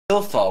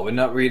So far, we're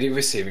not really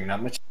receiving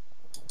that much.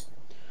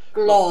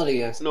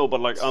 Glorious. No, but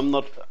like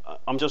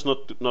I'm just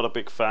not a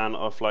big fan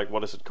of like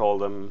what is it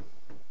called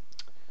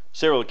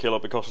serial killer,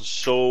 because it's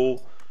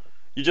so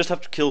you just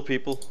have to kill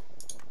people.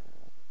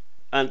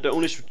 And the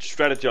only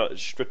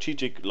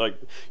strategic, like,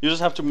 you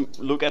just have to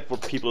look at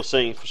what people are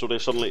saying, so they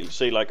suddenly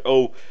say like,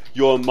 "Oh,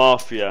 you're a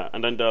mafia,"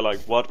 and then they're like,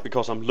 "What?"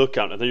 Because I'm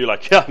lookout, and then you're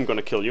like, "Yeah, I'm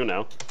gonna kill you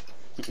now."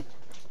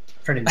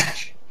 Pretty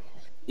much.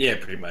 Yeah,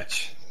 pretty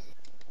much.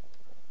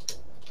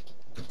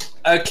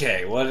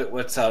 Okay,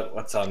 what's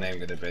our name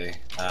gonna be?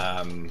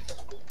 I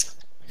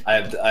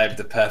have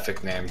the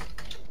perfect name.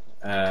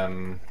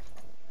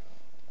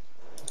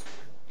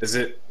 Is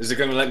it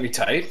gonna let me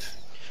type?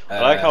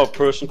 I like how a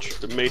person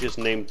made his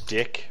name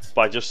Dick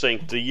by just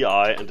saying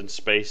D-I and then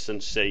space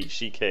and say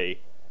C-K.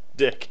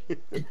 Dick.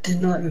 It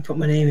didn't let me put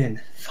my name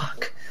in.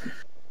 Fuck.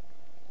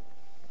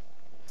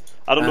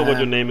 I don't know what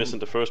your name is in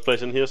the first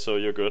place in here, so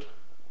you're good.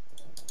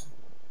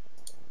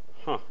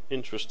 Huh,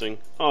 interesting.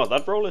 Oh,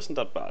 that role isn't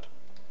that bad.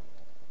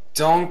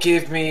 Don't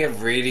give me a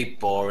really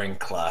boring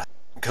class.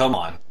 Come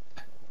on.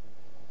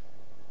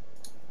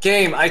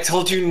 Game, I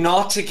told you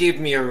not to give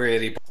me a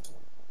really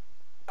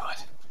God.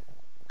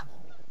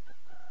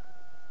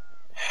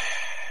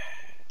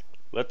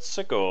 Let's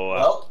go.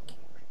 Well,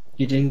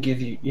 You didn't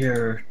give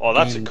your. Oh,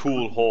 that's a name.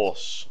 cool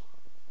horse.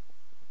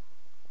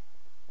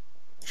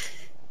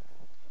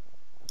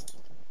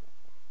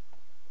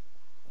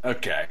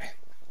 okay.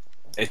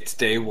 It's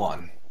day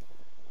 1.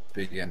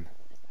 Begin.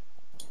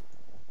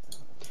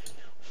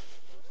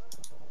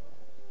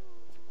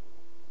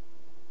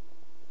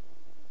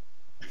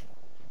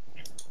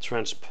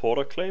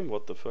 Transporter claim?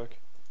 What the fuck?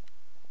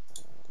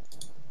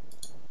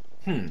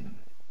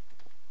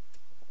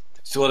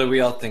 So what are we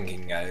all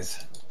thinking,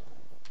 guys?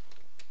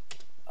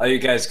 Are you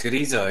guys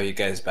goodies or are you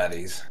guys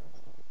baddies?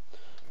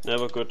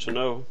 Never good to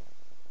know.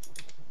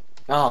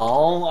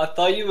 Oh, I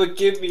thought you would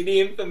give me the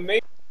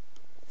information.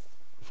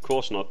 Of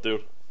course not,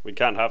 dude. We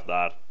can't have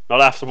that.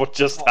 Not after what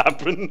just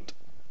happened.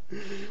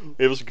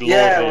 It was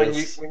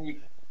glorious. Yeah, when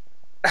you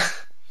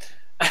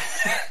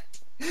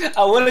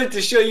I wanted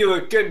to show you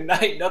a good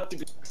night, not to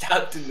be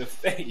stabbed in the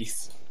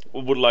face. I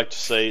would like to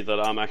say that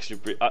I'm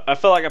actually. I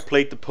felt like I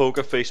played the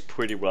poker face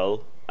pretty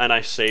well, and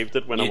I saved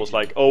it when I was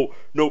like, "Oh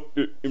no."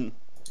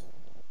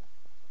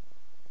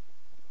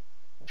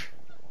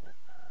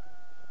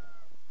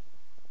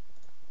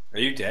 Are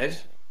you dead?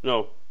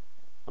 No,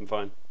 I'm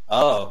fine.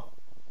 Oh.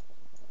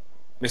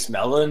 Miss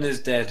Mellon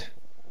is dead.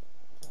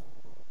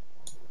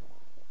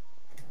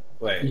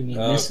 Wait, You mean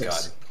oh Mrs.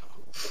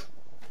 god.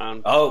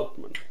 And Oh,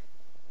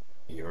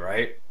 you're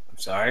right. I'm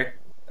sorry.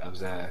 There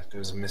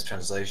was a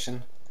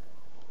mistranslation.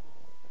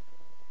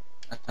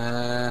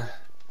 Alright.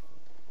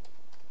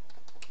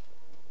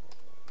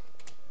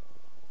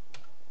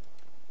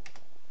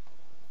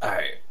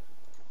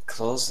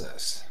 Close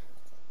this.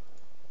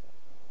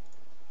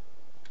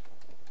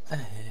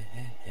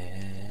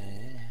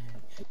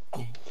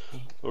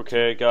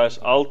 okay, guys,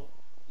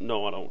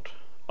 No, I don't.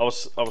 I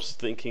was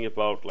thinking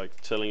about like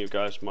telling you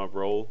guys my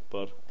role,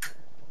 but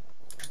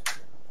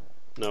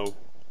no.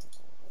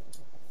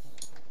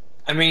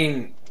 I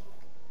mean,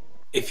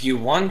 if you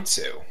want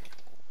to.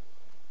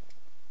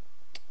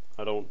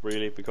 I don't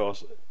really,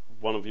 because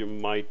one of you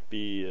might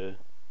be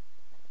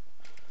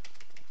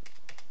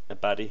a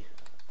baddie.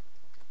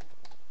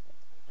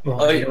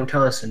 Well, if you don't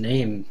tell us a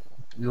name,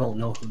 we won't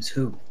know who's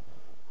who.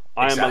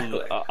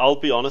 Exactly. I'll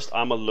be honest,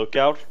 I'm a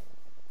lookout.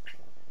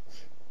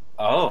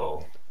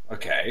 Oh,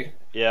 okay.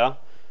 Yeah.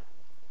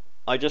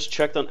 I just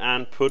checked on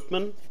Ann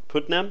Putnam,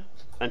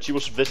 and she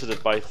was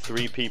visited by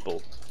 3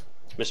 people.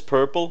 Miss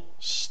Purple,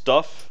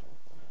 Stuff,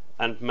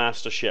 and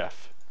Master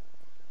Chef.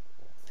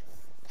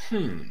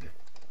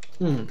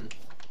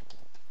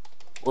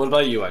 What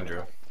about you,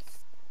 Andrew?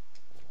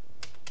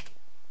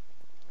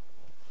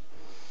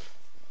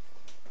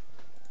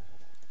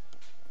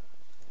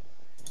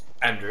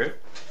 Andrew?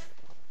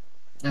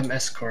 I'm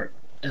escort.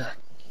 Ugh.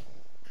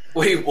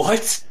 Wait,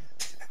 what?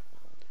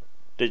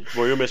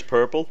 Were you Miss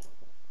Purple?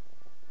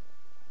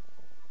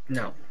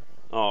 No,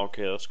 Oh,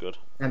 okay, that's good.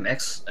 I'm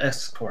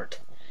escort.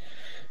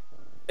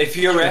 If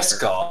you're Sure.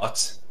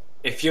 escort,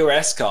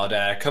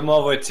 come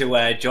over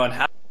to John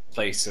Hammond's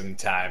place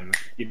sometime.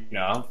 You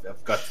know,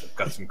 I've got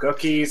some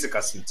cookies, I've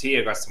got some tea,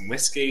 I've got some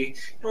whiskey,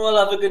 and we'll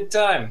have a good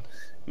time.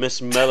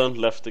 Miss Mellon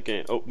left the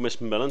game. Oh, Miss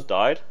Mellon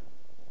died?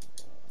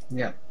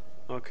 Yeah,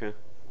 Okay.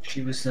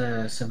 she was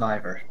a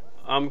survivor.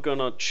 I'm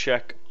gonna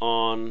check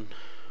on...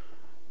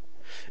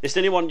 Is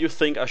there anyone you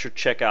think I should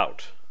check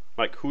out?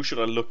 Like, who should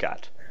I look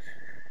at?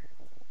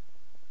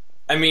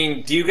 I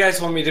mean, do you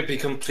guys want me to be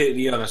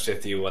completely honest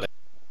with you?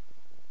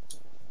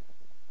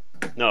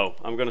 No,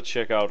 I'm gonna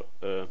check out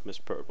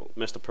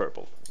Mr.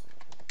 Purple.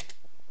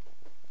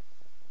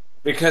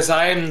 Because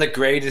I am the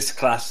greatest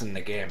class in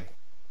the game.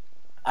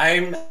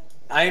 I'm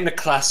the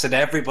class that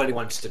everybody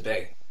wants to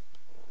be.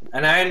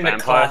 And I'm the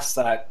Vampire? class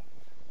that...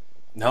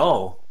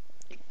 No.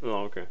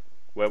 Oh, okay.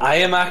 Where I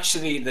am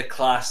actually the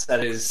class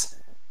that is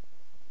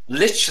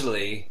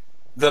literally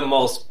the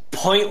most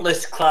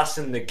pointless class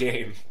in the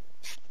game.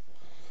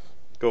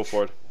 Go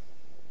for it.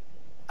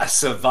 A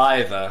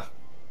survivor.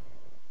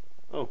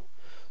 Oh.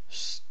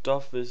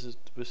 Stuff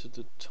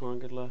visited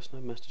target last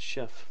night, Master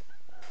Chef.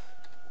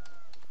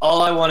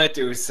 All I want to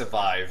do is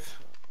survive.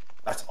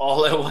 That's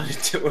all I want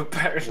to do,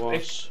 apparently.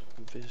 Was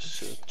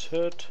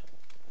visited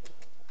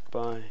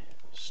by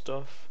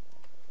Stuff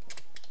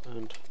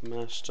and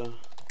Master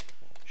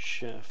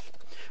Chef.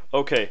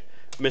 Okay,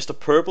 Mr.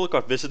 Purple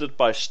got visited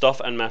by Stuff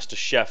and Master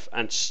Chef,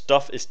 and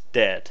Stuff is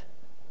dead.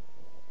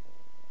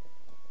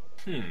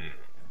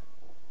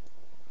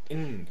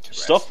 Interesting.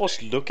 Stuff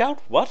was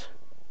lookout? What?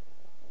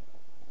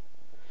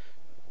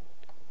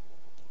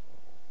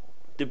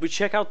 Did we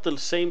check out the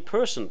same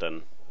person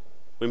then?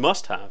 We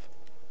must have.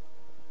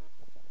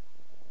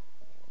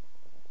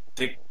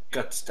 Dick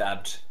got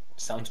stabbed.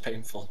 Sounds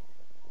painful.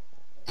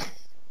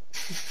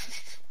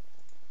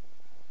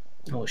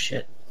 Oh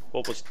shit.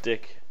 What was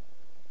Dick?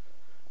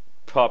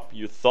 Pop,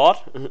 you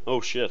thought?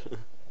 Oh shit.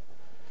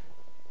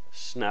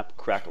 Snap,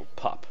 crackle,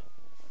 pop.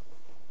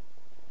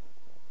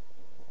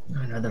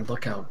 Another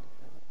lookout.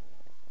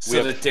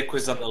 So the Dick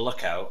was on the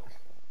lookout.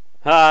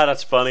 Ah,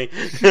 that's funny.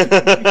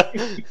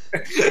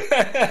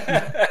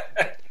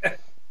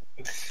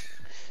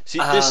 See,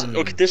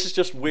 this is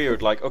just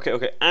weird. Like,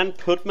 okay. Ann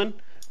Putman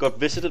got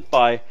visited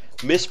by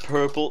Miss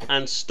Purple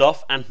and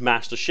Stuff and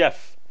Master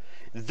Chef.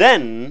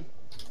 Then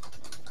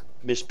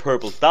Miss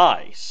Purple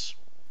dies.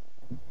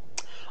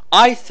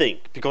 I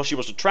think, because she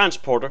was a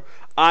transporter,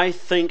 I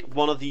think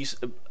one of these,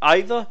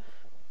 either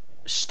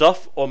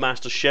Stuff or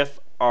Master Chef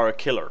are a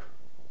killer.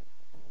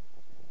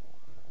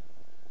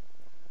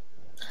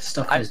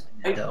 Stuff is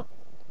dead though.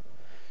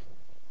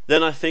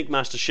 Then I think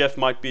Master Chef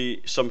might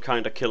be some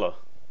kind of killer.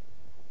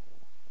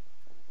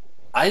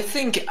 I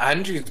think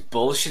Andrew's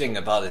bullshitting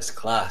about his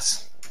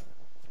class.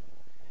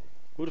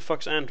 Who the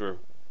fuck's Andrew?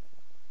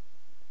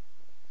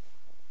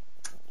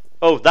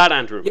 Oh, that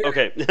Andrew. Yeah.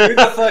 Okay. Who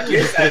the fuck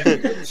is Andrew?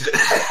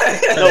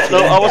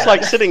 No, I was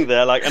like sitting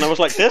there, like, and I was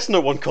like, "There's no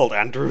one called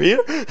Andrew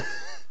here."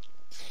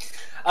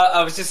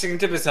 I was just thinking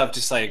to myself,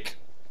 just like,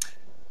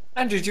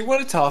 Andrew, do you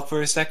want to talk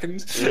for a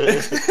second?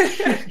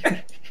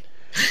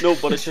 No,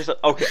 but it's just that,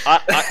 okay.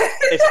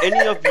 If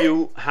any of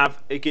you have,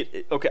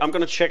 okay, I'm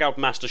gonna check out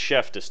Master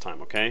Chef this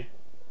time, okay,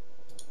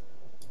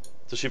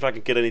 to see if I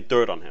can get any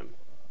dirt on him.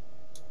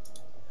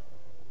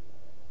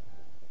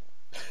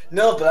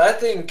 No, but I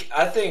think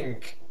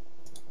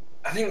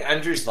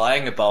Andrew's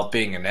lying about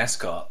being an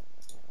escort.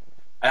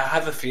 I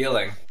have a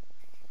feeling.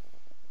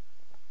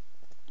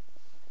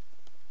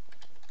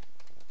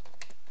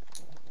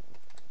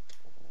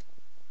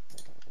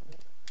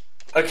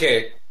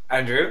 Okay,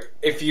 Andrew,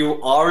 if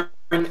you are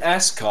an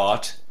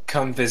escort,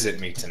 come visit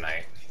me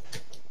tonight.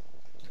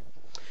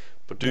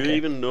 But do you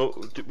even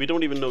know? We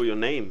don't even know your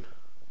name.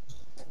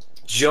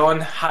 John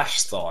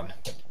Hashthorne.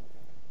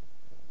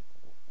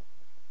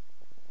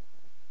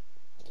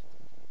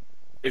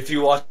 If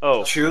you are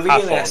truly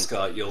an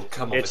escort, you'll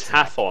come over It's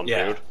tonight. Hathorn,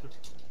 Yeah. dude.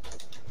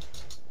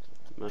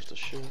 Master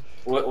Chef.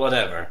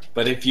 Whatever.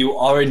 But if you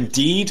are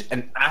indeed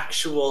an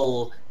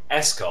actual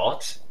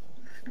escort,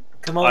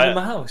 come over to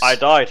my house. I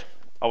died.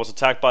 I was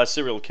attacked by a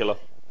serial killer.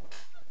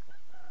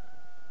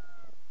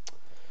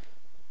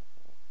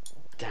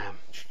 Damn.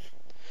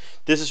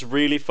 This is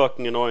really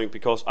fucking annoying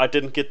because I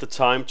didn't get the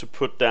time to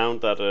put down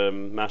that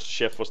Master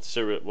Chef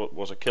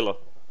was a killer.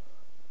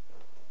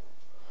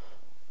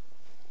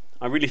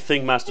 I really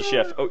think Master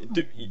Chef.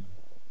 And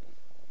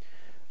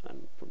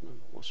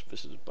was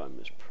visited by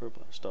Miss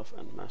Purple Stuff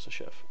and Master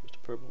Chef.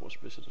 Mr. Purple was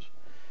visited.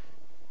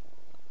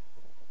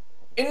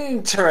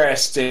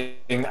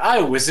 Interesting.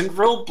 I wasn't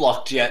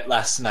roadblocked yet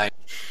last night.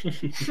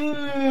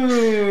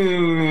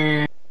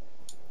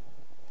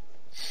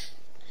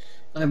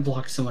 I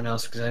blocked someone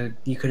else because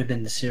you could have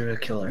been the serial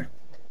killer,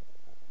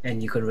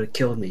 and you could have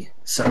killed me.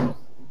 So.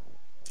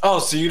 Oh,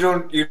 so you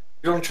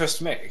don't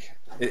trust me?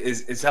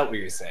 Is that what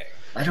you're saying?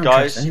 I don't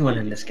trust anyone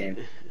in this game.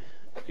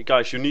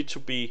 Guys, you need to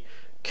be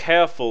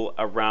careful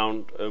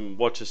around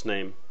what's his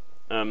name,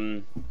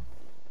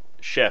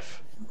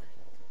 Chef.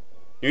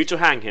 You need to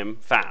hang him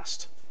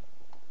fast.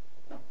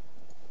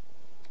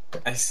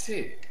 I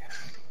see.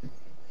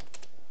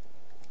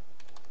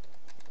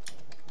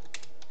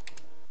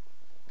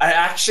 I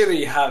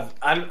actually have.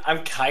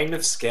 I'm kind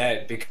of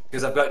scared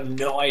because I've got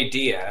no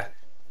idea.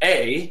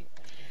 A,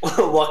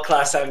 what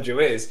class Andrew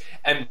is,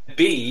 and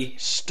B,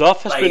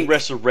 Stuff has been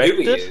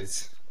resurrected. Who he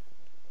is.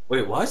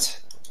 Wait, what?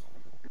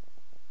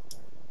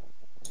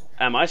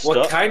 Am I Stuff?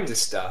 What kind of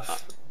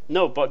stuff?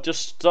 No, but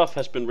just Stuff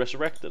has been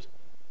resurrected.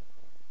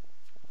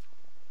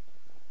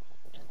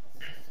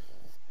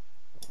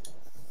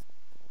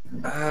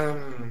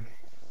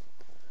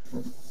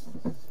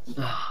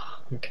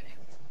 Okay.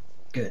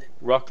 Good.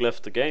 Rock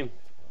left the game.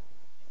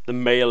 The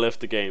mayor left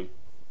the game.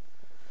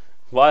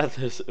 Why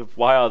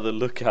are the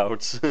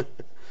lookouts?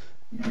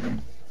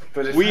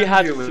 But if We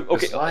had Andrew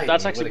was lying,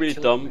 that's he actually would've really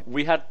killed dumb.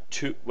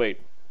 me.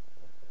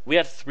 We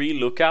had 3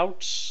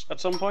 lookouts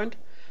at some point,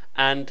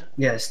 and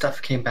Yeah,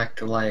 Stuff came back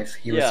to life.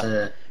 He was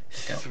a.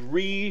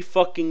 3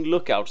 fucking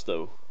lookouts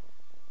though.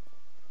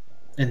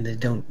 And they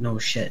don't know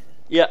shit.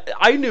 Yeah,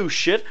 I knew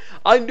shit.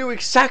 I knew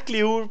exactly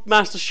who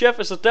Master Chef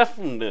is a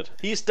definite.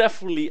 He's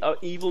definitely an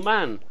evil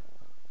man.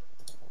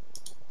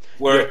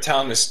 Where Yeah.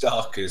 Town of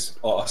Stock is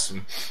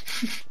awesome.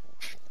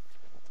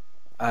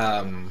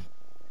 Come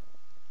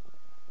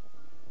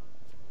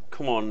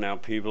on now,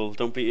 people.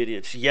 Don't be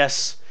idiots.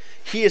 Yes,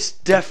 he is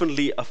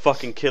definitely a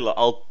fucking killer.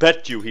 I'll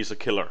bet you he's a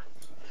killer.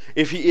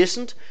 If he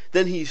isn't,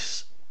 then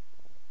he's...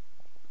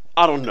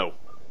 I don't know.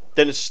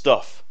 Then it's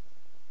Stuff.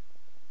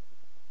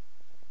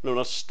 No,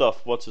 not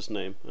Stuff. What's his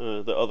name?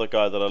 The other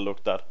guy that I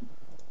looked at.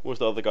 Who's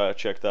the other guy I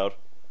checked out?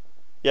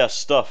 Yeah,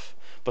 Stuff.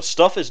 But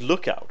Stuff is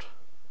Lookout.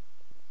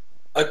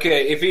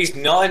 Okay, if he's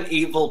not an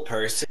evil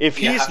person,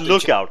 If you he's have to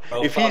Lookout,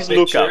 check if profile he's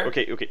Lookout,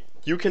 picture. okay.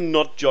 You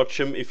cannot judge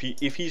him if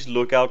he's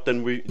Lookout.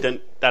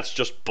 Then that's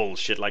just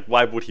bullshit. Like,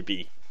 why would he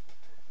be?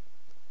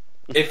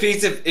 If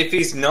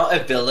he's not a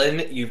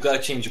villain, you've got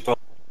to change your profile.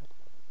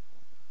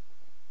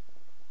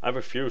 I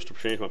refuse to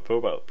change my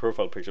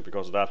profile picture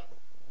because of that.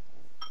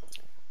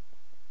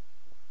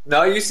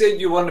 No, you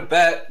said you want to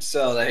bet,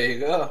 so there you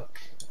go.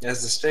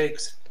 There's the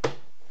stakes.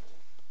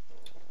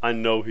 I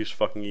know he's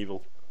fucking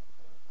evil.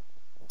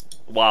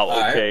 Wow.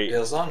 Alright, Okay.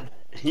 deal's on.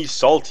 He's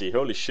salty.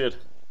 Holy shit.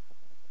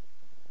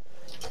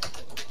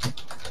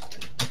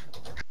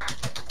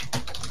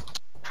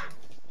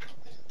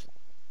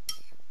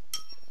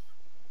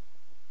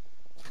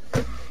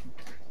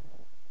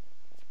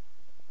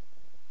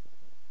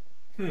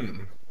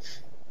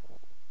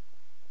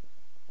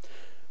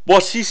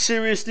 Was he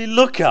seriously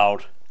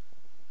Lookout?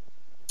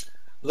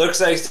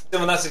 Looks like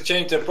someone has to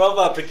change their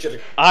profile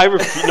picture.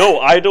 No,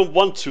 I don't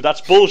want to.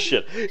 That's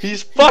bullshit.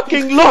 He's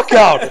fucking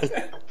Lookout.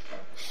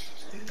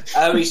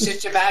 Oh, he's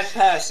such a bad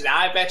person.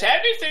 I bet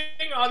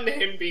everything on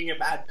him being a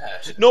bad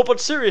person. No, but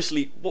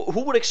seriously,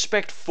 who would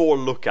expect 4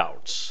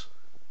 Lookouts?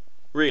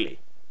 Really?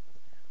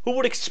 Who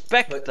would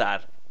expect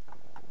that?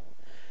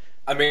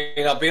 I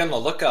mean, I'll be on the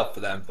lookout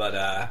for them, but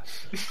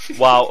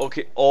Wow.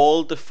 Okay,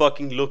 all the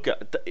fucking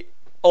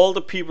all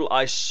the people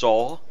I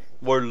saw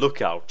were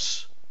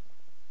Lookouts.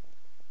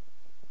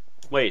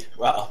 Wait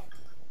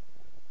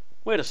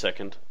a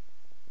second.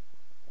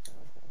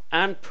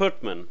 Ann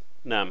Putman,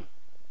 Nam.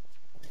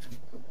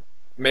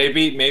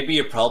 maybe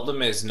your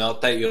problem is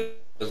not that you're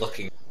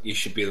looking. You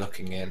should be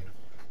looking in.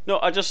 No,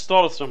 I just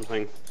thought of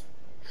something.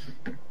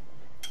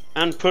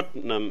 Ann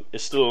Putnam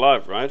is still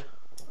alive, right?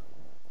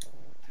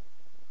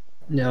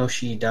 No,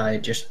 she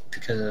died just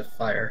because of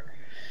fire,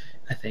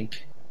 I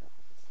think.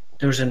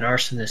 There was an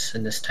arsonist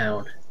in this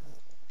town.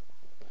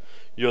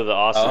 You're the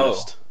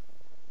arsonist.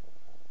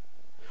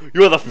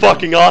 You're the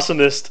fucking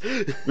arsonist.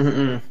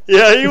 Mm-mm.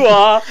 Yeah, you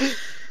are.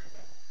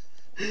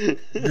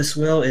 This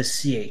will is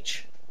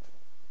CH.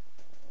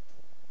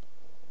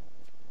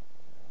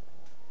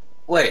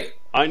 Wait,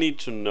 I need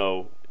to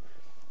know.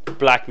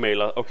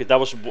 Blackmailer. Okay, that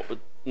was...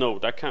 No,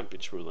 that can't be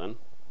true then.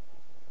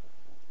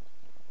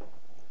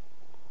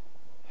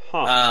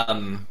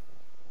 Huh.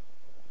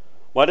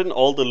 Why didn't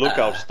all the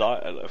Lookouts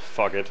die?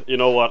 Fuck it. You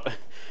know what?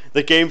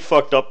 The game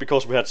fucked up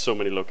because we had so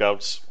many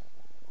Lookouts.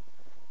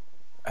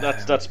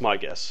 That's my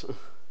guess.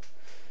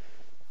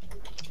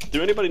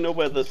 Do anybody know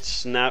where the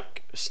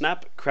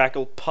snap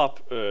crackle pop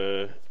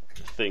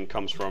thing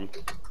comes from?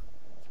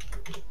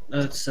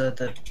 It's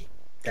the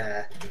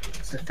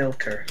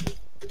filter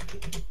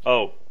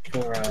Oh,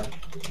 for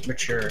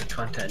mature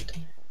content.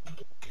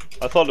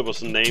 I thought it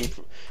was a name.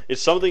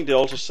 It's something they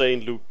also say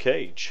in Luke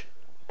Cage,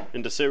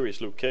 in the series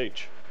Luke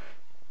Cage.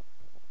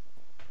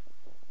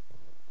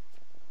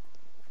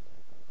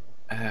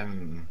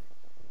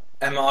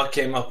 MR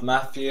came up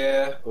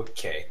Mafia.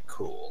 Okay,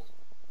 cool.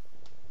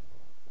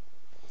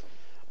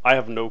 I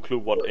have no clue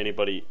what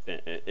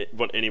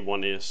what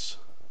anyone is.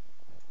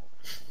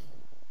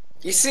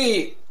 You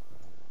see,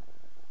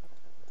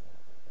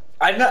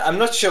 I'm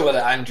not sure whether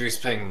Andrew's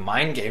playing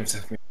mind games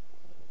with me.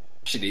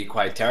 Actually,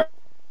 quite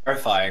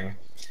terrifying,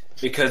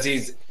 because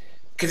he's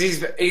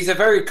a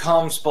very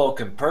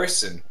calm-spoken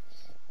person,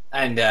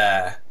 and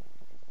I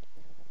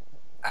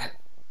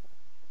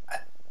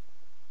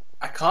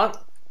can't.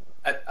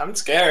 I'm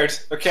scared.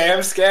 Okay,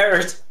 I'm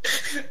scared.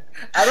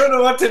 I don't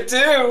know what to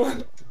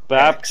do.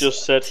 Bab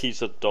just said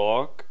he's a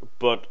dog,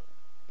 but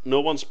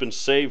no one's been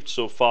saved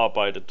so far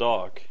by the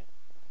dog.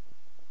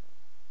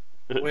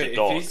 Wait, The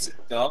dog. if he's a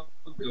dog,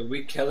 are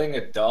we killing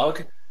a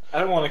dog? I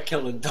don't want to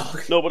kill a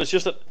dog. No, but it's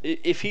just that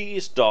if he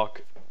is dog,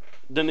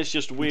 then it's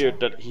just weird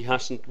that he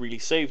hasn't really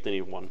saved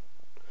anyone.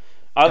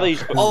 Either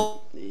he's...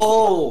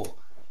 Oh!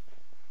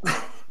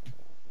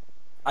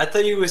 I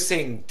thought you were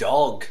saying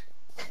dog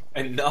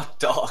and not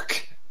dog.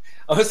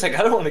 I was like,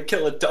 I don't want to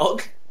kill a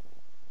dog.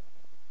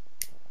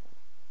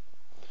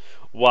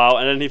 Wow,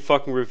 and then he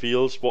fucking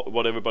reveals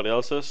what everybody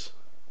else is.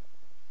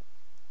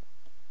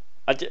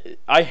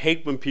 I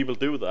hate when people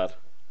do that.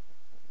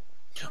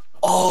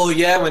 Oh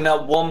yeah, when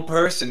that one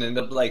person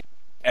ended up like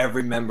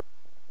every member.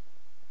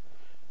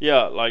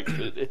 Yeah, like,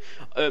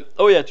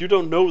 oh yeah, you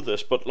don't know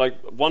this, but like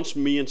once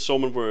me and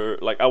Soman were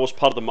like, I was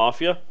part of the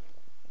mafia.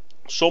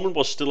 Soman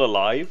was still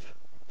alive,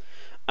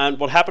 And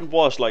what happened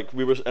was, like,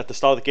 we were at the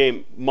start of the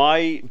game,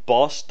 my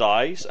boss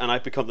dies, and I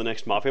become the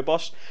next mafia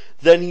boss.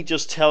 Then he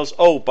just tells,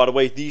 oh, by the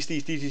way, these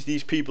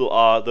people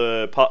are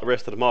the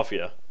rest of the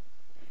mafia.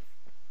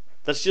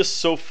 That's just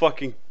so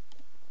fucking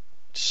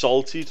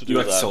salty to do You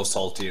that. got so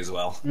salty as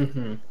well.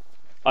 Mm-hmm.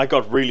 I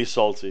got really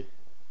salty.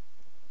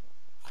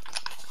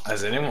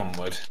 As anyone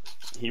would.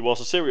 He was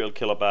a serial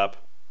killer, Bab.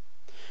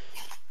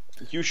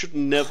 You should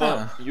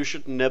never,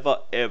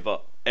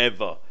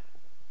 ever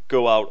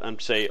go out and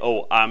say,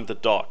 oh, I'm the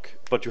doc,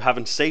 but you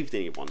haven't saved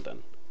anyone then.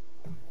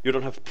 You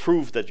don't have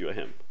proof that you're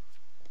him.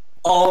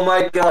 Oh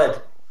my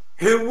god.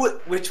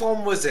 Which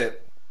one was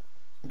it?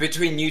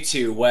 Between you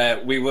two,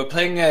 where we were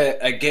playing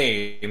a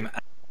game,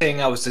 and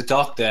saying I was the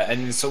doctor,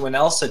 and then someone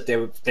else said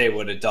they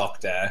were the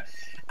doctor,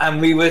 and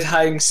we were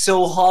trying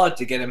so hard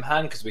to get him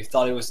hanged because we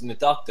thought he wasn't the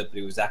doctor, but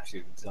he was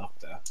actually the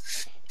doctor.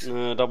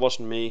 That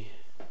wasn't me.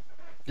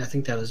 I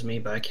think that was me,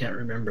 but I can't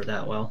remember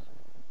that well.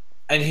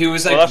 And he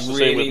was like, Well, that's the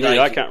really same with me.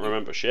 like, I can't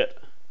remember shit.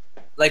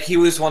 like he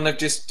was one of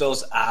just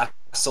those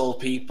asshole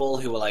people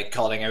who were like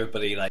calling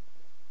everybody like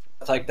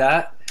stuff like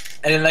that.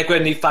 And then like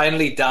when he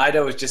finally died, I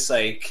was just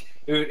like,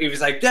 he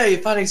was like, yeah, you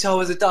finally saw I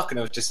was a doc, and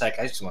I was just like,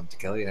 I just wanted to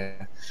kill you.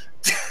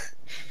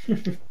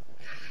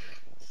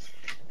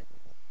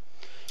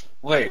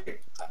 Wait,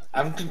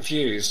 I'm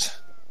confused.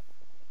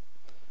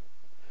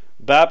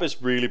 Bab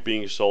is really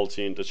being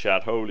salty in the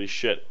chat. Holy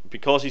shit.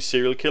 Because he's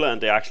serial killer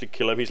and they actually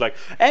kill him, he's like,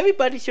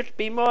 everybody should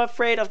be more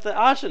afraid of the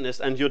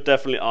arsonist. And you're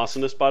definitely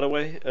arsonist, by the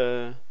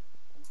way.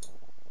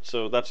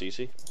 So that's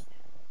easy.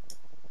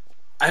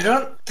 I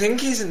don't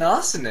think he's an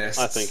arsonist.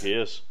 I think he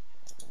is.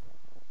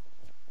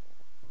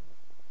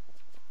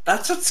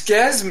 That's what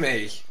scares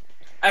me.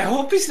 I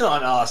hope he's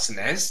not an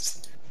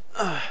arsonist.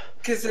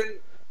 Because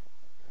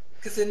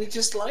then he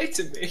just lied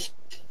to me.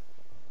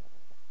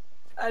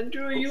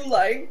 Andrew, are you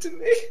lying to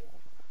me?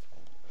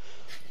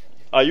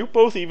 Are you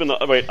both even...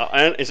 wait,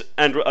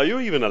 Andrew, are you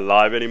even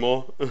alive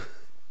anymore?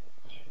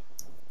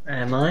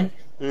 Am I?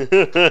 No!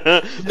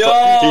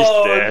 He's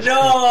dead.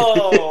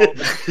 No!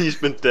 He's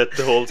been dead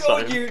the whole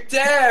time. Don't you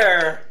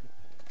dare!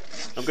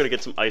 I'm gonna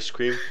get some ice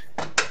cream.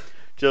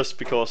 Just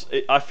because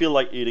I feel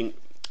like eating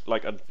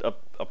like a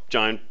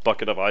giant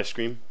bucket of ice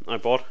cream I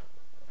bought.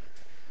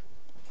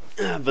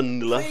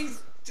 Vanilla.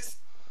 Please,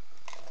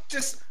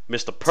 just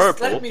Mr.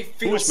 Purple? let me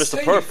feel Who is Mr.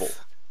 safe. Purple?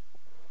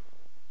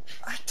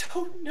 I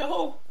don't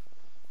know.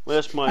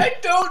 Where's my... I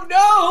don't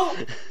know!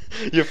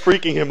 You're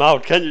freaking him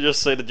out. Can you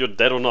just say that you're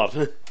dead or not?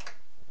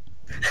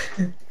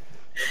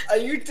 Are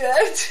you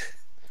dead?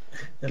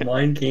 The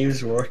mind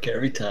games work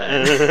every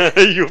time.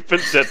 You've been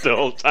dead the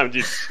whole time,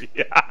 you see.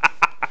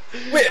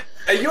 Wait,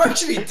 are you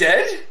actually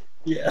dead?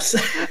 Yes.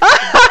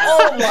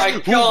 Oh my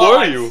god! Who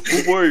were you?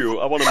 Who were you?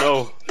 I want to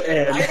know.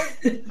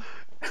 And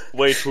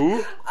Wait,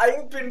 who? I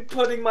have been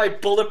putting my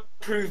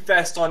bulletproof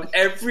vest on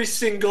every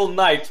single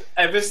night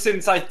ever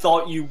since I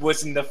thought you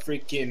wasn't the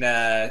freaking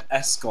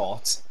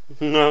escort.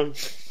 No.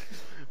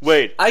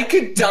 Wait. I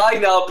could die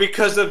now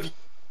because of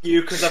you,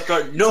 because I've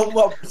got no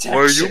more protection.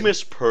 Were you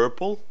Miss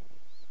Purple?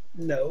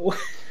 no.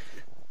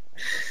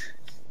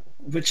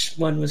 Which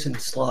one was in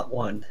slot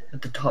 1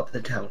 at the top of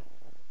the town?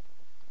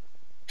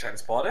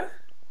 Transporter?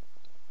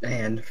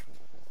 And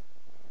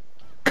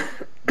I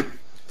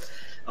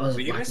was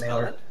Were a you Miss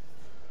blackmailer. Ballad?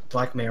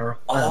 Blackmailer.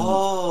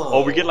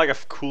 Oh, we get like a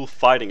cool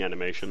fighting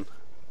animation.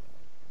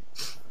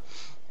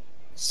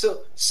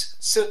 So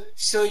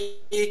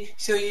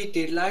you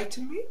did lie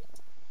to me?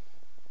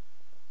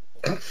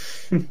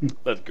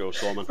 Let's go,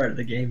 Solomon. part of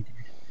the game.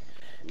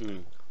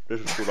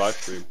 This is good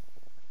ice cream.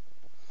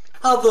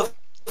 How the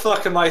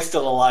fuck am I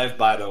still alive,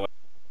 by the way?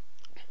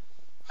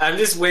 I'm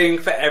just waiting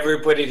for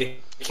everybody to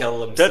kill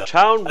The themselves.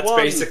 town That's won.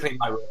 basically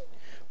my rule.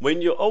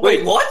 When you... Oh,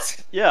 Wait,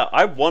 what? Yeah,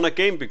 I won a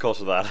game because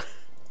of that.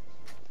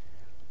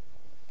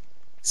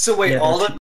 So wait, Yeah, all that's- the